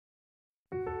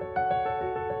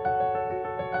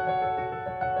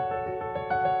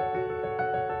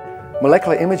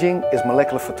Molecular imaging is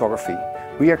molecular photography.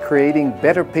 We are creating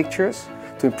better pictures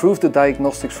to improve the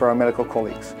diagnostics for our medical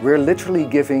colleagues. We're literally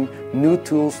giving new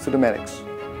tools to the medics.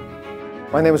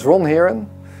 My name is Heeren.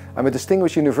 I'm a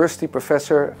distinguished university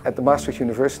professor at the Maastricht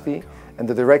University and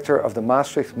the director of the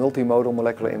Maastricht Multimodal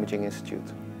Molecular Imaging Institute.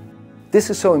 This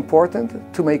is so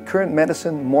important to make current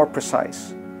medicine more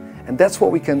precise. And that's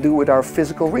what we can do with our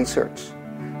physical research.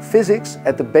 Physics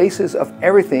at the basis of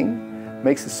everything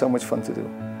makes it so much fun to do.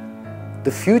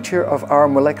 The future of our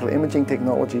molecular imaging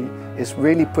technology is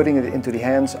really putting it into the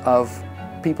hands of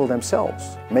people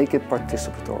themselves. Make it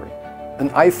participatory. An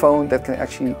iPhone that can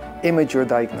actually image your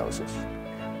diagnosis.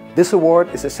 This award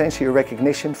is essentially a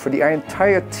recognition for the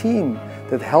entire team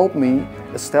that helped me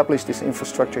establish this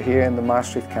infrastructure here in the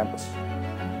Maastricht campus.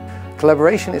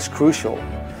 Collaboration is crucial.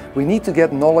 We need to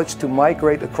get knowledge to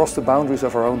migrate across the boundaries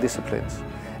of our own disciplines.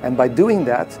 And by doing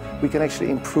that, we can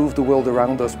actually improve the world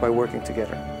around us by working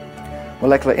together.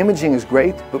 Molecular imaging is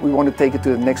great, but we want to take it to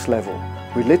the next level.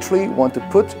 We literally want to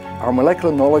put our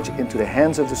molecular knowledge into the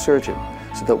hands of the surgeon,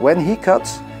 so that when he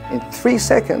cuts, in 3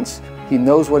 seconds, he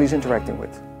knows what he's interacting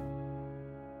with.